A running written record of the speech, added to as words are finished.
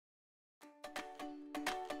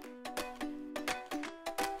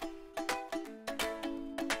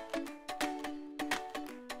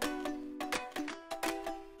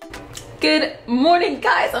Good morning,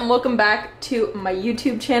 guys, and welcome back to my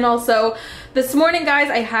YouTube channel. So this morning,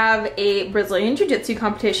 guys, I have a Brazilian Jiu Jitsu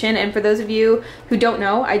competition, and for those of you who don't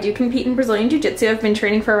know, I do compete in Brazilian Jiu Jitsu. I've been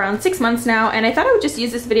training for around 6 months now, and I thought I would just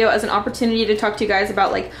use this video as an opportunity to talk to you guys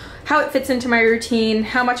about like how it fits into my routine,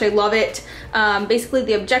 how much I love it, basically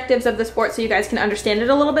the objectives of the sport, so you guys can understand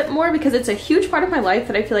it a little bit more, because it's a huge part of my life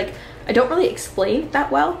that I feel like I don't really explain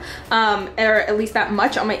that well, or at least that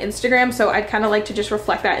much on my Instagram, so I'd kind of like to just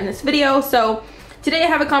reflect that in this video. So today I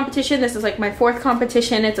have a competition. This is like my 4th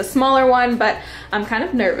competition. It's a smaller one, but I'm kind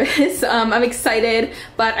of nervous. I'm excited,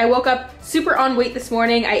 but I woke up super on weight this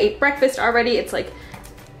morning. I ate breakfast already. It's like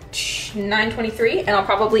 9:23, and I'll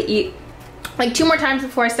probably eat like 2 more times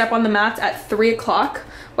before I step on the mats at 3 o'clock.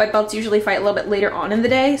 White belts usually fight a little bit later on in the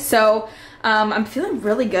day, so I'm feeling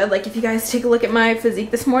really good. Like, if you guys take a look at my physique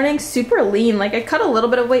this morning, super lean. Like, I cut a little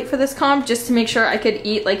bit of weight for this comp just to make sure I could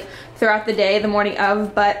eat like throughout the day, the morning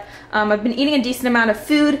of, but I've been eating a decent amount of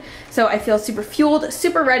food, so I feel super fueled,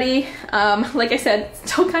 super ready. Like I said,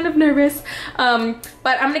 still kind of nervous, but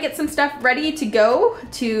I'm gonna get some stuff ready to go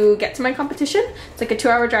to get to my competition. It's like a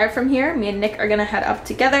 2-hour drive from here. Me and Nick are gonna head up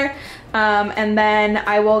together, and then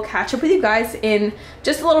I will catch up with you guys in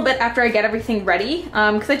just a little bit after I get everything ready,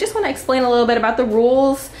 because I just want to explain a little bit about the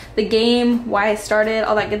rules, the game, why I started,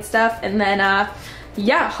 all that good stuff, and then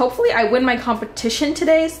yeah, hopefully I win my competition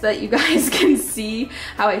today so that you guys can see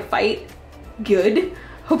how I fight good,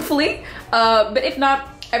 hopefully. But if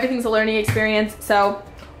not, everything's a learning experience. So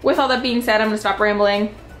with all that being said, I'm gonna stop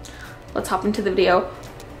rambling. Let's hop into the video.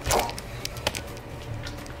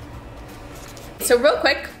 So real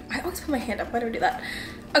quick, I always put my hand up, why do I do that?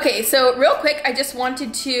 Okay, so real quick, I just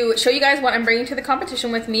wanted to show you guys what I'm bringing to the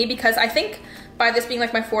competition with me, because I think by this being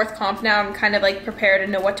like my 4th comp now, I'm kind of like prepared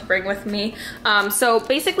and know what to bring with me. So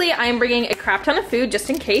basically I'm bringing a crap ton of food just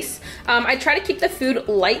in case. I try to keep the food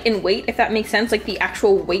light in weight, if that makes sense, like the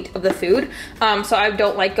actual weight of the food. So I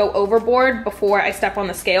don't like go overboard before I step on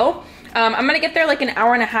the scale. I'm gonna get there like an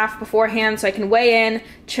hour and a half beforehand so I can weigh in,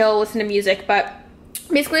 chill, listen to music, but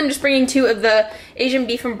basically, I'm just bringing 2 of the Asian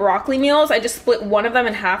beef and broccoli meals. I just split one of them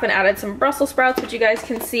in half and added some Brussels sprouts, which you guys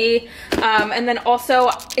can see. And then also,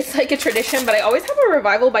 it's like a tradition, but I always have a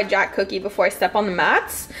Revival by Jack cookie before I step on the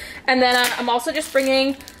mats. And then I'm also just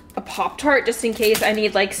bringing a Pop-Tart just in case I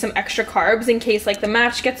need like some extra carbs in case like the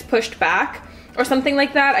match gets pushed back or something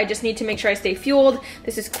like that. I just need to make sure I stay fueled.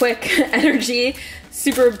 This is quick energy,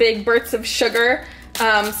 super big bursts of sugar.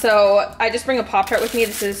 So I just bring a Pop-Tart with me.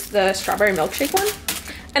 This is the strawberry milkshake one.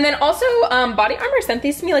 And then also, Body Armor sent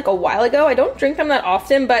these to me like a while ago. I don't drink them that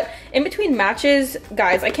often, but in between matches,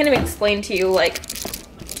 guys, I can't even explain to you, like,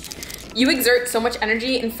 you exert so much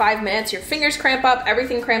energy in 5 minutes, your fingers cramp up,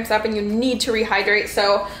 everything cramps up, and you need to rehydrate.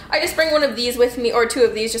 So I just bring one of these with me, or 2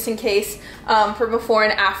 of these just in case, for before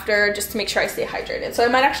and after, just to make sure I stay hydrated. So I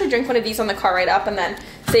might actually drink one of these on the car ride up and then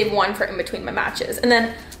save one for in between my matches. And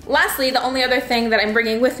then lastly, the only other thing that I'm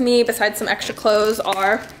bringing with me besides some extra clothes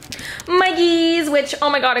are my gis, which, oh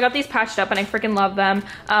my god, I got these patched up and I freaking love them.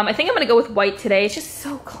 I think I'm gonna go with white today. It's just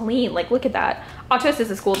so clean. Like, look at that. Autos is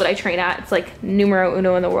the school that I train at. It's like numero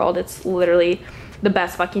uno in the world. It's literally the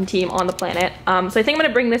best fucking team on the planet. So I think I'm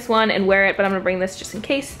gonna bring this one and wear it, but I'm gonna bring this just in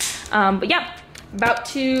case. But yeah, about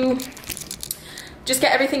to just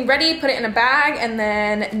get everything ready, put it in a bag, and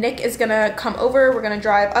then Nick is gonna come over. We're gonna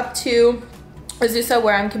drive up to Azusa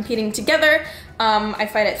where I'm competing together. I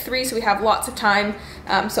fight at 3, so we have lots of time.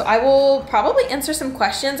 So I will probably answer some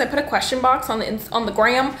questions. I put a question box on the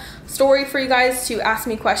gram story for you guys to ask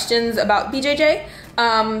me questions about BJJ.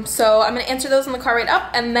 So I'm gonna answer those in the car right up,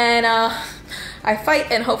 and then I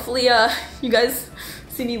fight, and hopefully you guys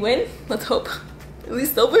see me win. Let's hope. At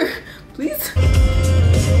least silver, please.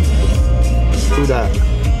 Who that?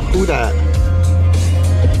 Who that?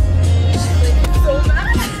 So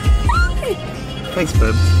bad. Thanks,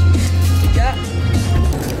 babe. Yeah.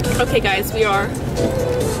 Okay, guys, we are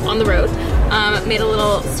on the road. Made a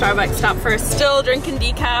little Starbucks stop first. Still drinking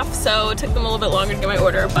decaf, so it took them a little bit longer to get my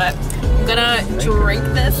order, but I'm gonna drink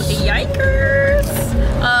this. Yikers!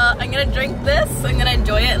 I'm gonna drink this, I'm gonna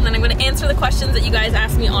enjoy it, and then I'm gonna answer the questions that you guys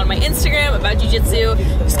asked me on my Instagram about Jiu Jitsu.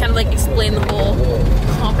 Just kind of like explain the whole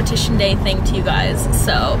competition day thing to you guys.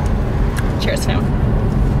 So, cheers, fam.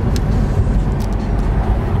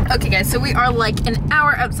 Okay guys, so we are like an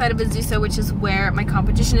hour outside of Azusa, which is where my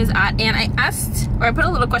competition is at, and I put a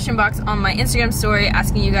little question box on my Instagram story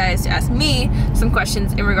asking you guys to ask me some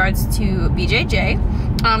questions in regards to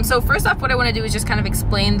BJJ. So first off, what I want to do is just kind of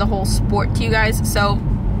explain the whole sport to you guys. So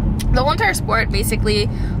the whole entire sport, basically,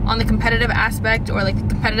 on the competitive aspect or like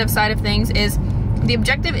the competitive side of things, is the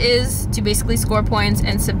objective is to basically score points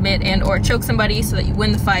and submit and or choke somebody so that you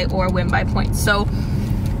win the fight or win by points. So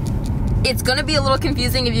it's gonna be a little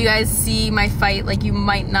confusing if you guys see my fight, like you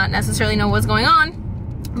might not necessarily know what's going on,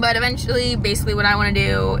 but eventually basically what I want to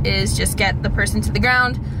do is just get the person to the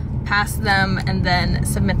ground, pass them, and then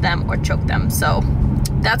submit them or choke them. So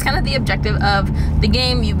that's kind of the objective of the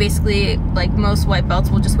game. You basically, like most white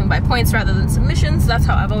belts, will just win by points rather than submissions. That's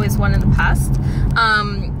how I've always won in the past.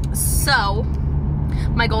 So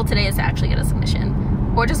my goal today is to actually get a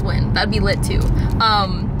submission or just win. That'd be lit too.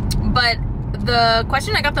 But the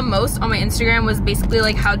question I got the most on my Instagram was basically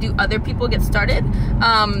like, how do other people get started?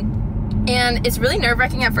 And it's really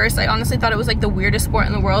nerve-wracking at first. I honestly thought it was like the weirdest sport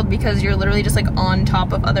in the world because you're literally just like on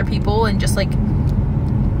top of other people and just like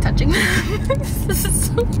touching them. This is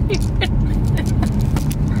so weird.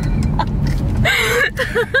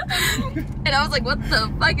 And I was like, what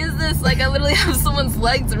the fuck is this? Like I literally have someone's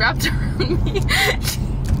legs wrapped around me.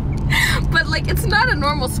 But like it's not a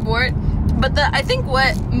normal sport. But I think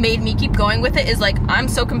what made me keep going with it is like I'm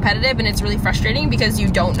so competitive and it's really frustrating because you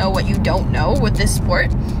don't know what you don't know with this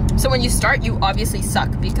sport. So when you start, you obviously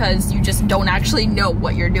suck because you just don't actually know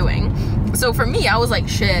what you're doing. So for me, I was like,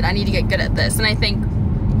 shit, I need to get good at this. And I think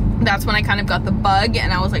that's when I kind of got the bug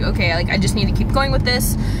and I was like, okay, like I just need to keep going with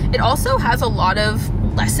this. It also has a lot of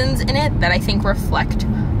lessons in it that I think reflect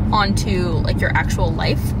onto like your actual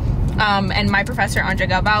life. And my professor, Andre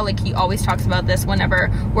Galvao, like he always talks about this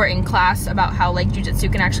whenever we're in class about how like Jiu Jitsu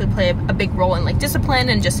can actually play a big role in like discipline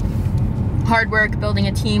and just hard work, building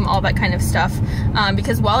a team, all that kind of stuff.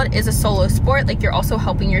 Because while it is a solo sport, like you're also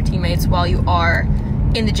helping your teammates while you are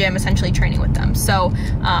in the gym essentially training with them. So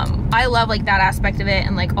I love like that aspect of it,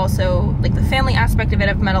 and like also like the family aspect of it.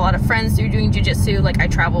 I've met a lot of friends through doing Jiu Jitsu. Like I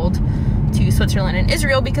traveled to Switzerland and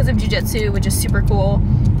Israel because of Jiu Jitsu, which is super cool.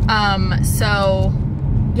 So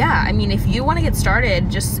yeah, I mean, if you want to get started,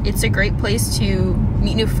 just it's a great place to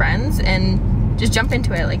meet new friends and just jump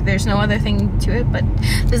into it. Like there's no other thing to it, but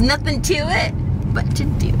there's nothing to it but to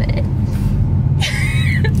do it.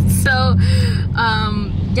 So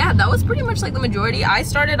yeah, that was pretty much like the majority. I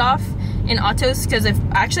started off in Autos because I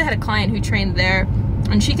actually had a client who trained there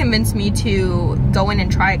and she convinced me to go in and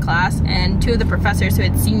try a class, and two of the professors who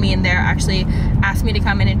had seen me in there actually asked me to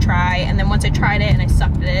come in and try, and then once I tried it and I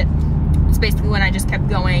sucked at it, it's basically when I just kept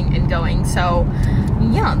going and going. So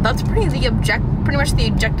yeah, that's pretty much the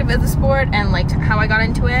objective of the sport and like how I got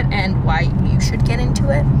into it and why you should get into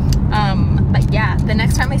it. But yeah, the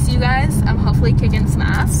next time I see you guys, I'm hopefully kicking some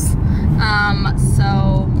ass.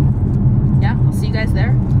 So yeah, I'll see you guys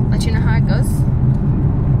there. Let you know how it goes.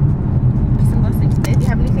 Peace and blessings. Babe, do you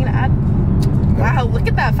have anything to add? Wow, look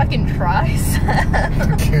at that fucking tricep.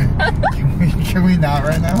 Can we not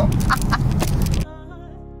right now?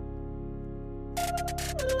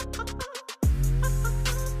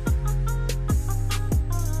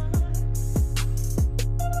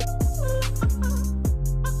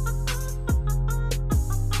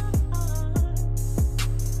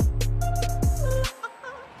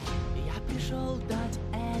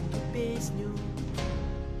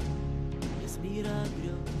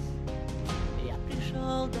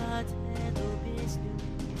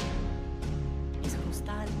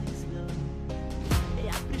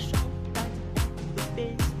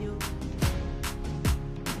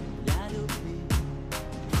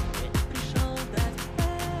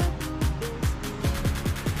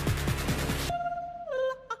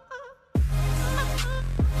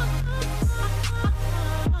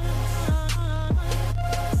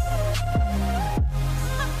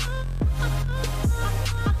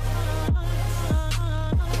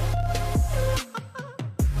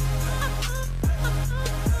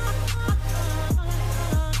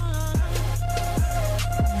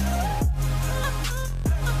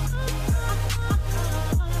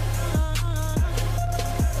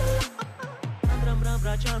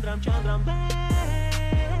 Chandram Bendram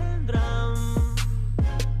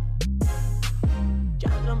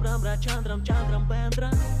Chandram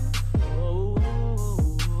Bendram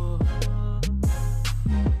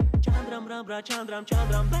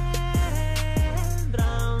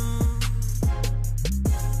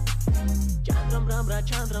Chandram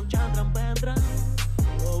Bendram Chandram Bendram.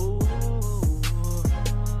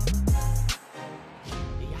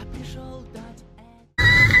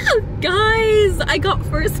 Guys, I got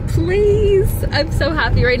first place. I'm so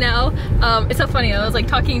happy right now. It's so funny. I was like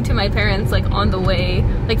talking to my parents like on the way,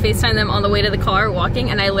 like FaceTime them on the way to the car walking,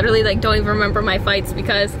 and I literally like don't even remember my fights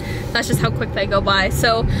because that's just how quick they go by.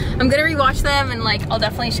 So I'm gonna rewatch them and like I'll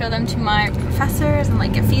definitely show them to my professors and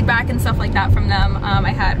like get feedback and stuff like that from them.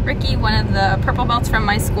 I had Ricky, one of the purple belts from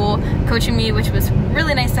my school, coaching me, which was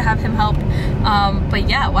really nice to have him help. But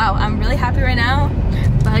yeah, wow, I'm really happy right now.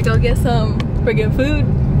 But I go get some friggin' food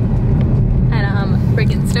and I'm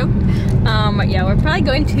friggin' stoked. Yeah, we're probably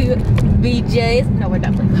going to BJ's. No, we're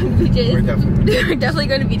definitely going to BJ's. We're definitely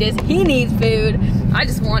going to BJ's. He needs food. I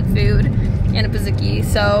just want food and a bazooki.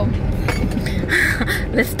 So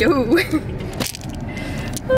let's go.